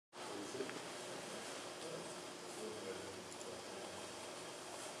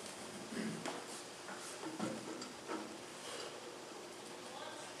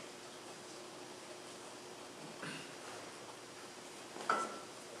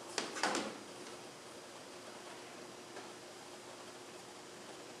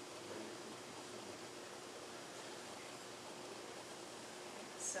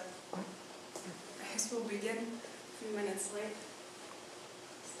So I guess we'll begin a few minutes late.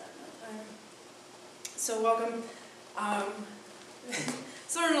 Start my time. So welcome.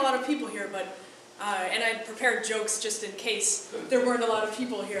 So there aren't a lot of people here, but and I prepared jokes just in case there weren't a lot of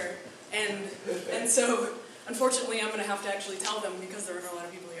people here, and so unfortunately I'm going to have to actually tell them because there aren't a lot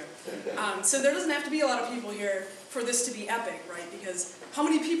of people here. So there doesn't have to be a lot of people here for this to be epic, right? Because how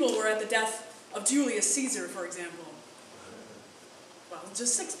many people were at the death of Julius Caesar, for example? Well,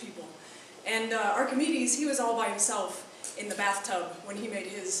 just 6 people. And Archimedes, he was all by himself in the bathtub when he made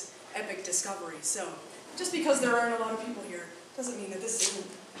his epic discovery. So just because there aren't a lot of people here doesn't mean that this isn't,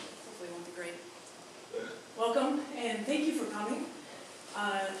 hopefully won't be great. Welcome, and thank you for coming.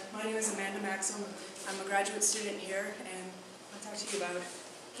 My name is Amanda Maxham. I'm a graduate student here, and I'll talk to you about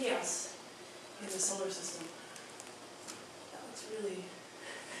chaos in the solar system. That looks really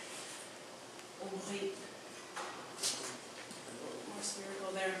oblate. A little more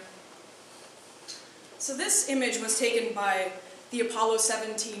spherical there. So this image was taken by the Apollo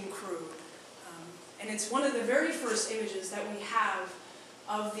 17 crew. And it's one of the very first images that we have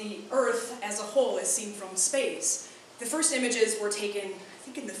of the Earth as a whole as seen from space. The first images were taken, I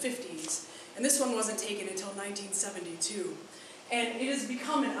think, in the 50s, and this one wasn't taken until 1972. And it has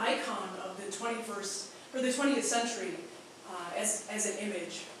become an icon of the 20th century as an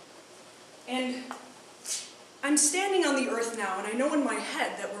image. And I'm standing on the Earth now, and I know in my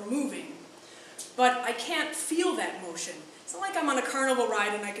head that we're moving, but I can't feel that motion. It's not like I'm on a carnival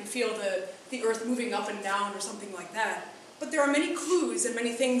ride and I can feel the Earth moving up and down or something like that. But there are many clues and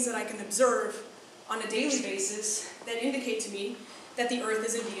many things that I can observe on a daily basis that indicate to me that the Earth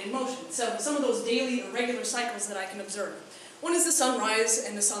is indeed in motion. So some of those daily or regular cycles that I can observe. One is the sunrise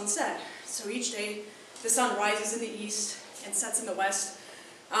and the sunset. So each day the sun rises in the east and sets in the west.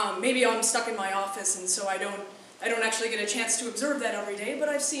 Maybe I'm stuck in my office and so I don't actually get a chance to observe that every day, but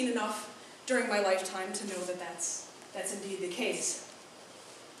I've seen enough during my lifetime to know that that's indeed the case.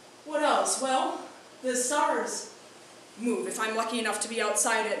 What else? Well, the stars move. If I'm lucky enough to be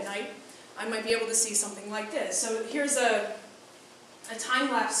outside at night, I might be able to see something like this. So here's a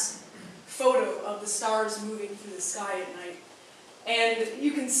time-lapse photo of the stars moving through the sky at night. And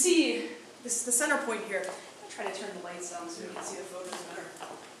you can see this, the center point here. I'll try to turn the lights down so you can see the photos better.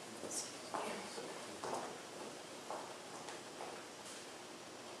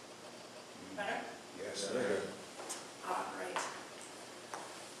 Better? Yes, better. Right.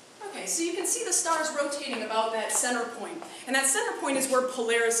 Okay, so you can see the stars rotating about that center point. And that center point is where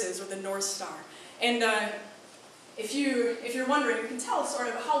Polaris is, or the North Star. And if you're wondering, you can tell sort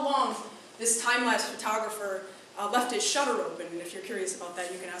of how long this time-lapse photographer left his shutter open. And if you're curious about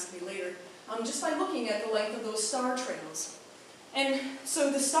that, you can ask me later. Just by looking at the length of those star trails. And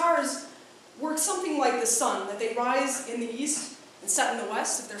so the stars work something like the sun, that they rise in the east and set in the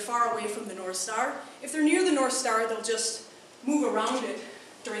west if they're far away from the North Star. If they're near the North Star, they'll just move around it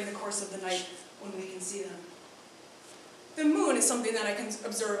during the course of the night when we can see them. The moon is something that I can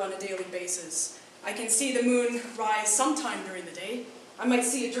observe on a daily basis. I can see the moon rise sometime during the day. I might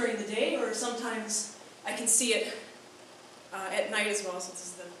see it during the day, or sometimes I can see it at night as well, so this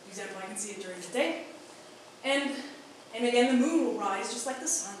is the example. I can see it during the day. And again, the moon will rise just like the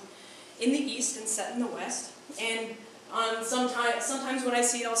sun in the east and set in the west. And sometimes when I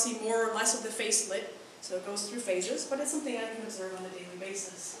see it, I'll see more or less of the face lit, so it goes through phases, but it's something I can observe on a daily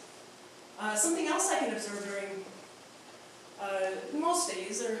basis. Something else I can observe during most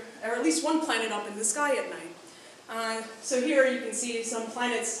days, or at least one planet up in the sky at night. So here you can see some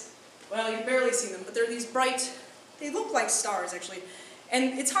planets, well, you can barely see them, but they're these bright, they look like stars actually.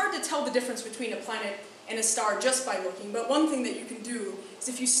 And it's hard to tell the difference between a planet and a star just by looking, but one thing that you can do is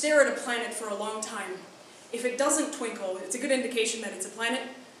if you stare at a planet for a long time, if it doesn't twinkle, it's a good indication that it's a planet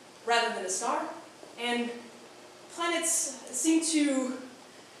rather than a star. And planets seem to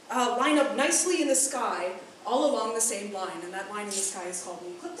line up nicely in the sky all along the same line, and that line in the sky is called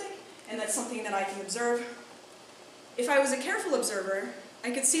an ecliptic, and that's something that I can observe. If I was a careful observer,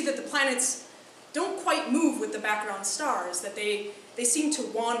 I could see that the planets don't quite move with the background stars, that they seem to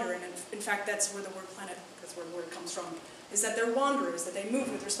wander, and in fact that's where the word planet, that's where the word comes from, is that they're wanderers, that they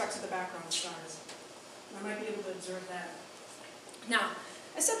move with respect to the background stars. And I might be able to observe that. Now,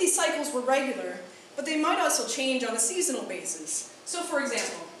 I said these cycles were regular, but they might also change on a seasonal basis. So for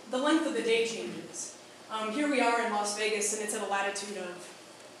example, the length of the day changes. Here we are in Las Vegas, and it's at a latitude of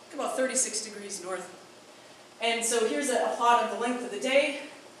about 36 degrees north. And so here's a plot of the length of the day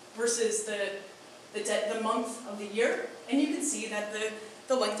versus the month of the year, and you can see that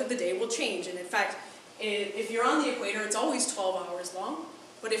the length of the day will change. And in fact, if you're on the equator, it's always 12 hours long,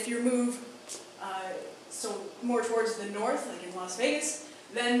 but if you move so more towards the north, like in Las Vegas,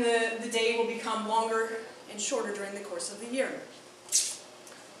 then the day will become longer and shorter during the course of the year.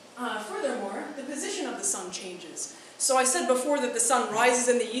 Furthermore, the position of the sun changes. So I said before that the sun rises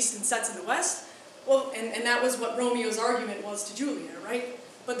in the east and sets in the west. Well, and that was what Romeo's argument was to Juliet, right?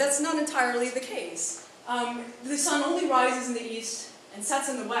 But that's not entirely the case. The sun only rises in the east and sets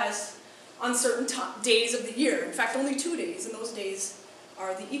in the west on certain days of the year. In fact, only 2 days, and those days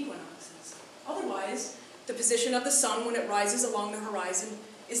are the equinoxes. Otherwise, the position of the sun when it rises along the horizon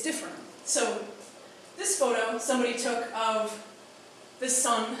is different. So this photo somebody took of the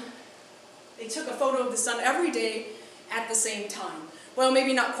sun. They took a photo of the sun every day at the same time. Well,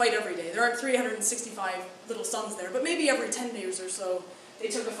 maybe not quite every day. There aren't 365 little suns there, but maybe every 10 days or so they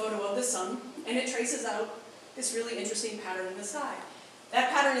took a photo of the sun, and it traces out this really interesting pattern in the sky.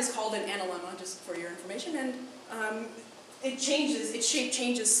 That pattern is called an analemma, just for your information, and its shape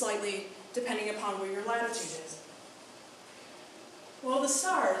changes slightly depending upon where your latitude is. Well, the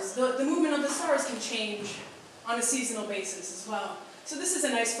stars, the movement of the stars can change on a seasonal basis as well. So this is a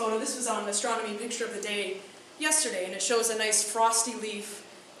nice photo. This was on Astronomy Picture of the Day yesterday, and it shows a nice frosty leaf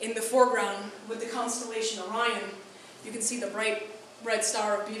in the foreground with the constellation Orion. You can see the bright red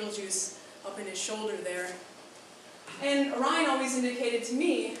star of Betelgeuse up in his shoulder there. And Orion always indicated to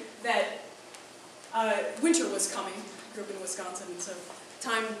me that winter was coming. I grew up in Wisconsin, and so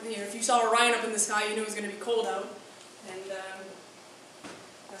if you saw Orion up in the sky, you knew it was going to be cold out, and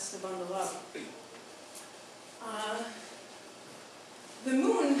best to bundle up. The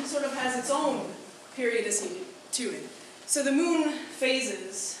moon sort of has its own periodicity to it. So the moon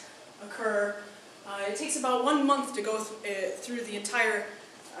phases occur. It takes about 1 month to go through the entire,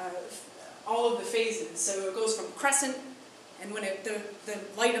 all of the phases. So it goes from crescent, and when the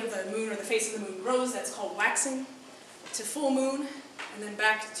light of the moon or the face of the moon grows, that's called waxing, to full moon, and then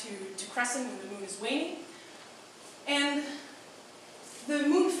back to crescent when the moon is waning. And the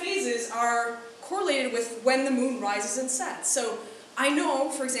moon phases are correlated with when the moon rises and sets. So I know,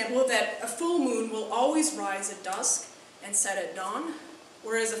 for example, that a full moon will always rise at dusk and set at dawn,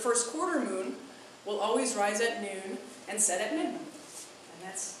 whereas a first quarter moon will always rise at noon and set at midnight. And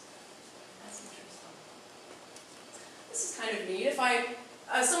that's interesting. This is kind of neat. If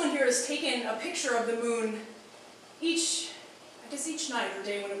someone here has taken a picture of the moon each night or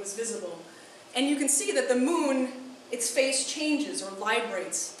day when it was visible, and you can see that the moon, its face changes or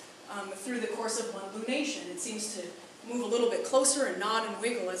librates through the course of one lunation. It seems to move a little bit closer and nod and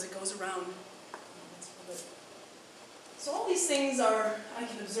wiggle as it goes around. So all these things I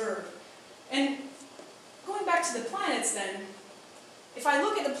can observe. And going back to the planets then, if I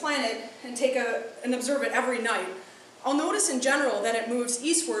look at the planet and and observe it every night, I'll notice in general that it moves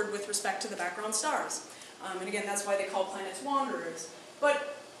eastward with respect to the background stars. And again, that's why they call planets wanderers.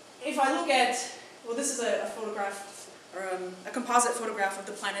 But if I look at, well, this is a photograph, or a composite photograph of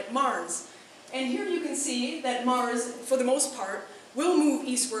the planet Mars. And here you can see that Mars, for the most part, will move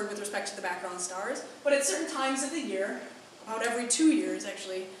eastward with respect to the background stars, but at certain times of the year, about every 2 years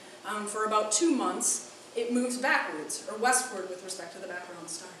actually, for about 2 months, it moves backwards, or westward with respect to the background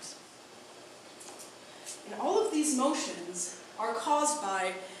stars. And all of these motions are caused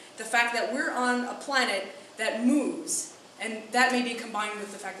by the fact that we're on a planet that moves, and that may be combined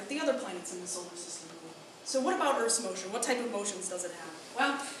with the fact that the other planets in the solar system move. So what about Earth's motion? What type of motions does it have?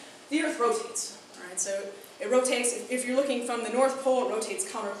 Well, the Earth rotates, right? So it rotates, if you're looking from the North Pole, it rotates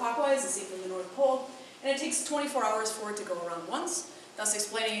counterclockwise, as seen from the North Pole, and it takes 24 hours for it to go around once, thus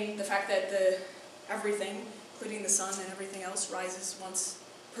explaining the fact that everything, including the sun and everything else, rises once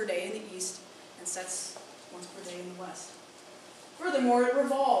per day in the east and sets once per day in the west. Furthermore, it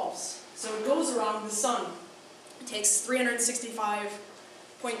revolves, so it goes around the sun. It takes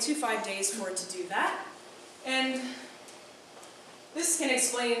 365.25 days for it to do that, and this can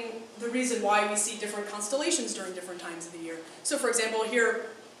explain the reason why we see different constellations during different times of the year. So for example, here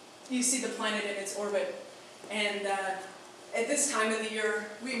you see the planet in its orbit, and at this time of the year,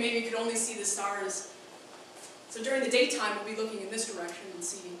 we maybe could only see the stars. So during the daytime, we'll be looking in this direction and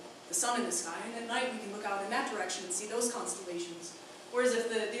see the sun in the sky, and at night we can look out in that direction and see those constellations. Whereas if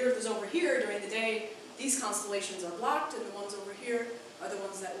the Earth is over here during the day, these constellations are blocked, and the ones over here are the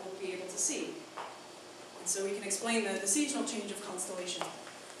ones that we'll be able to see. And so we can explain the seasonal change of constellation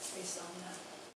based on that.